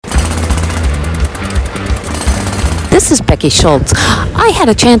This is Becky Schultz. I had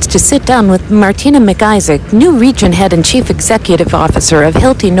a chance to sit down with Martina McIsaac, new region head and chief executive officer of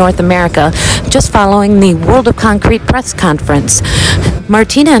Hilti North America, just following the World of Concrete press conference.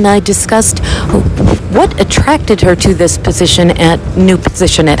 Martina and I discussed what attracted her to this new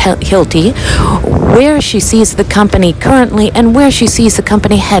position at Hilti, where she sees the company currently, and where she sees the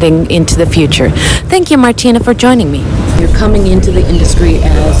company heading into the future. Thank you, Martina, for joining me. You're coming into the industry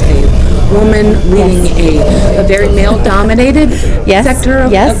as a woman leading a very male-dominated sector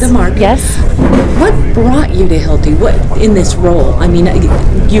of the market. Yes. What brought you to Hilti? What in this role? I mean,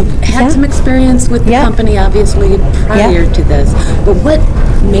 you had some experience with the company, obviously, prior to this. But what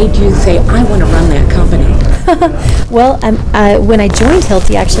made you say, I want to run that company? Well, when I joined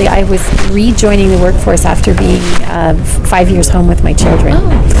Hilti, actually, I was rejoining the workforce after being 5 years home with my children.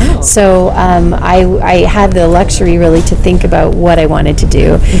 So I had the luxury, really, to think about what I wanted to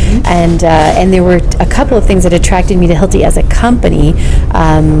do. And there were a couple of things that attracted me to Hilti as a company.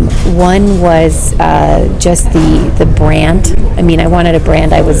 One was just the brand. I mean, I wanted a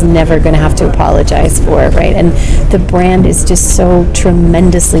brand I was never going to have to apologize for, right? And the brand is just so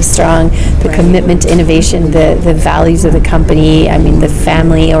tremendously strong. The commitment to innovation, the values of the company, I mean, the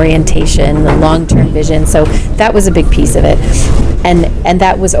family orientation, the long-term vision. So that was a big piece of it. And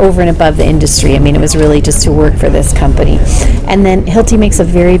that was over and above the industry. I mean, it was really just to work for this company. And then Hilti makes a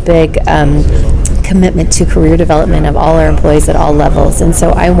very big commitment to career development of all our employees at all levels. And so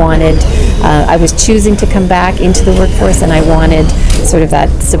I was choosing to come back into the workforce, and I wanted sort of that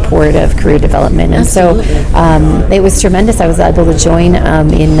support of career development. And so it was tremendous. I was able to join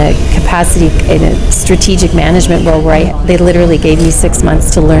in a capacity, in a strategic management role where they literally gave me 6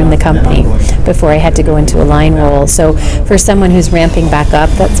 months to learn the company before I had to go into a line role. So for someone who's ramping back up,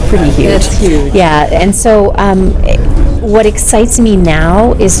 that's pretty huge. That's huge. Yeah, and so what excites me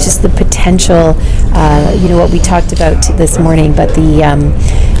now is just the potential, what we talked about this morning, but the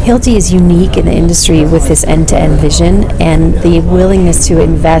Hilti is unique in the industry with this end-to-end vision and the willingness to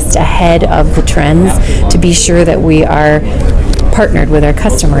invest ahead of the trends to be sure that we are partnered with our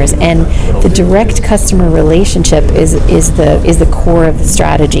customers, and the direct customer relationship is the core of the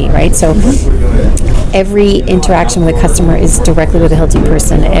strategy, right? So every interaction with a customer is directly with a Hilti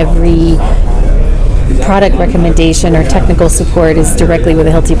person. Every product recommendation or technical support is directly with a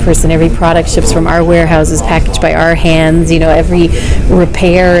Hilti person. Every product ships from our warehouses, packaged by our hands. Every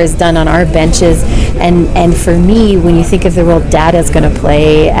repair is done on our benches. And for me, when you think of the role data is going to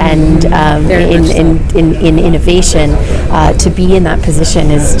play and in innovation, to be in that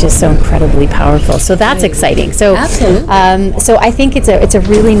position is just so incredibly powerful. So that's exciting. So so I think it's a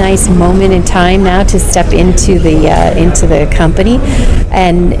really nice moment in time now to step into the company.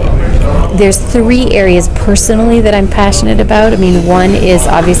 And there's 3 areas personally that I'm passionate about. I mean, one is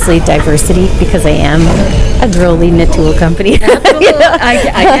obviously diversity, because I am a girl leading a tool company. Absolutely.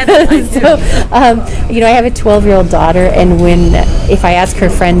 I get it. So, I have a 12-year-old daughter, and if I ask her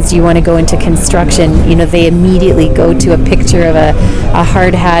friends, do you want to go into construction, they immediately go to a picture of a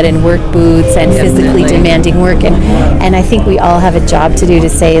hard hat and work boots and physically demanding work. And I think we all have a job to do to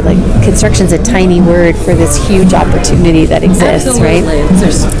say, like, construction's a tiny word for this huge opportunity that exists, Absolutely. right?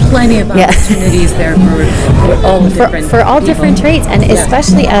 There's plenty of opportunities there for all different trades, and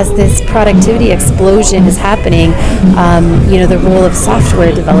especially as this productivity explosion is happening, the role of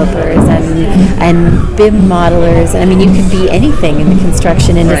software developers and BIM modelers. I mean, you can be anything in the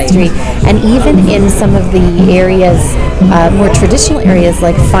construction industry, and even in some of the areas, more traditional areas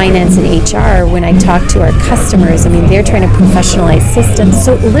like finance and HR. When I talk to our customers, I mean, they're trying to professionalize systems.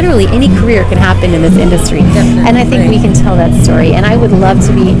 So literally any career can happen in this industry. Definitely. And I think we can tell that story. And I would love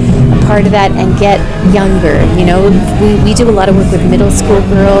to be a part of that and get younger. We do a lot of work with middle school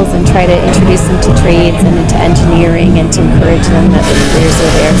girls and try to introduce them to trades and into engineering and to encourage them that the careers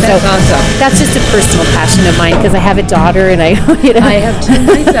are there. That's awesome. That's just a personal passion of mine, because I have a daughter and I have two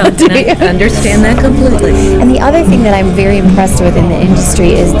myself, and I understand that completely. And the other thing that I'm very impressed with in the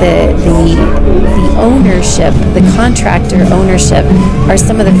industry is the ownership, the contractor ownership are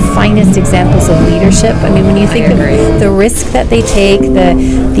some of the finest examples of leadership. I mean, when you think of the risk that they take,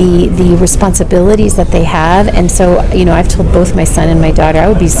 the responsibilities that they have, and so I've told both my son and my daughter, I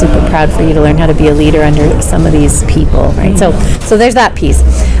would be super proud for you to learn how to be a leader under some of these people, right? So there's that piece.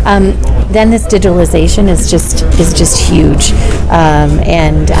 Then this digitalization is just huge,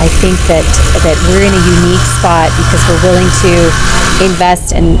 and I think that we're in a unique spot because we're willing to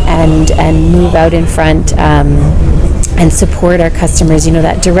invest and move out in front and support our customers.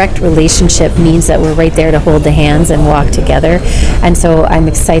 That direct relationship means that we're right there to hold the hands and walk together. And so I'm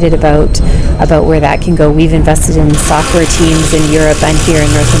excited about where that can go. We've invested in software teams in Europe and here in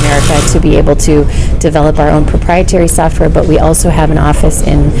North America to be able to develop our own proprietary software, but we also have an office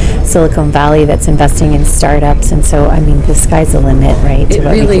in Silicon Valley that's investing in startups. And so, the sky's the limit, right? It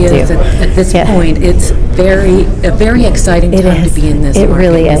really is. At this point, it's a very exciting time to be in this market,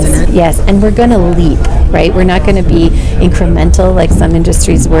 really is, isn't it? Yes, and we're going to leap, right? We're not going to be incremental like some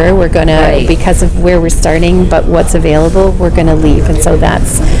industries were. We're going to, because of where we're starting, but what's available, we're going to leap, and so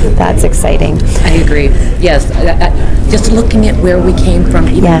that's exciting. I agree. Yes, just looking at where we came from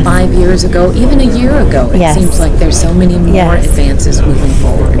even 5 years ago, even a year ago, it seems like there's so many more advances moving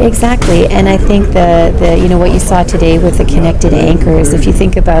forward. Exactly, and I think the what you saw today with the connected anchors, if you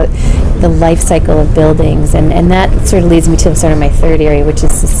think about the life cycle of buildings, and that sort of leads me to sort of my third area, which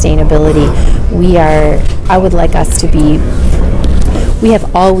is sustainability. I would like us to be. We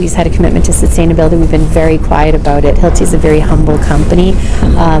have always had a commitment to sustainability. We've been very quiet about it. Hilti is a very humble company,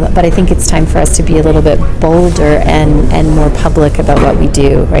 but I think it's time for us to be a little bit bolder and more public about what we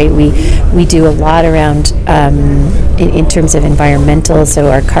do, right? We do a lot around, in terms of environmental, so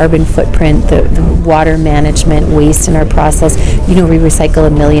our carbon footprint, the water management, waste in our process. We recycle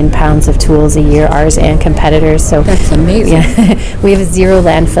 1 million pounds of tools a year, ours and competitors. So that's amazing. Yeah, we have a zero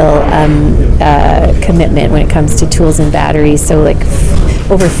landfill commitment when it comes to tools and batteries. So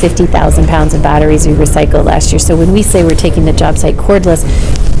over 50,000 pounds of batteries we recycled last year. So when we say we're taking the job site cordless,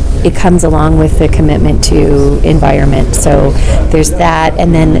 it comes along with the commitment to environment. So there's that.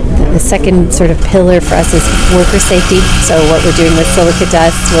 And then the second sort of pillar for us is worker safety. So what we're doing with silica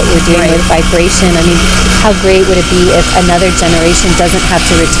dust, what we're doing with vibration. How great would it be if another generation doesn't have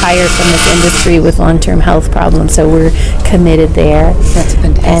to retire from this industry with long-term health problems? So we're committed there. That's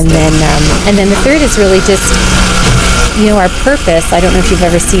fantastic. And then the third is really just, our purpose. I don't know if you've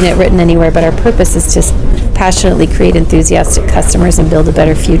ever seen it written anywhere, but our purpose is to passionately create enthusiastic customers and build a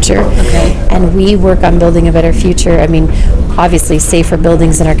better future. Okay. And we work on building a better future. Obviously safer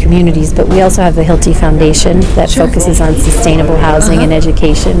buildings in our communities, but we also have the Hilti Foundation that focuses on sustainable housing and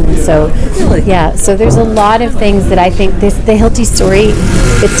education. And so, so there's a lot of things that I think the Hilti story,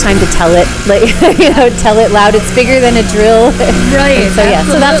 it's time to tell it. Tell it loud. It's bigger than a drill. Right.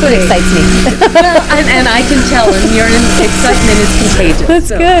 So that's what excites me. Well, and I can tell, and your excitement is contagious.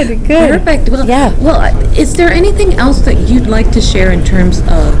 That's good. Perfect. Well, is there anything else that you'd like to share in terms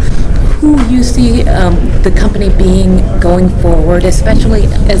of who you see the company being going forward, especially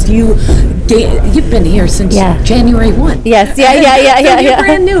as you've been here since January 1? Yes, so you're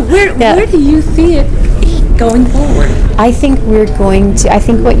brand new. Where do you see it going forward? I think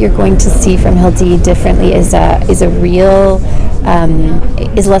what you're going to see from Hilti differently is a real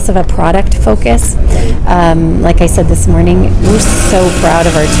is less of a product focus. Like I said this morning, we're so proud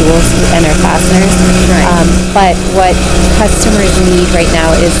of our tools and our fasteners. But what customers need right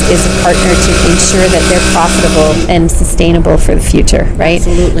now is a partner to ensure that they're profitable and sustainable for the future, right?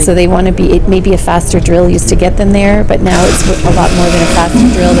 Absolutely. So they want to be, it may be a faster drill used to get them there, but now it's a lot more than a faster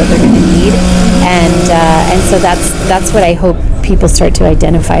drill that they're going to need. And so that's what I hope people start to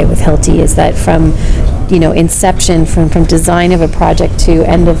identify with Hilti, is that from inception, from design of a project to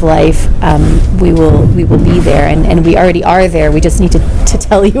end of life, we will be there, and we already are there. We just need to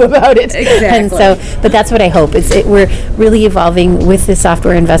tell you about it. Exactly. And so, but that's what I hope. We're really evolving with the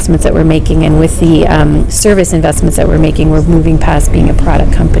software investments that we're making, and with the service investments that we're making. We're moving past being a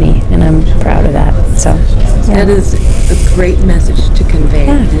product company, and I'm proud of that. So that is a great message to convey,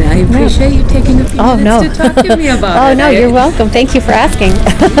 and I appreciate you taking a few minutes to talk to me about it. Oh no, you're welcome. Thank you for asking.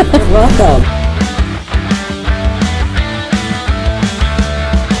 You're welcome.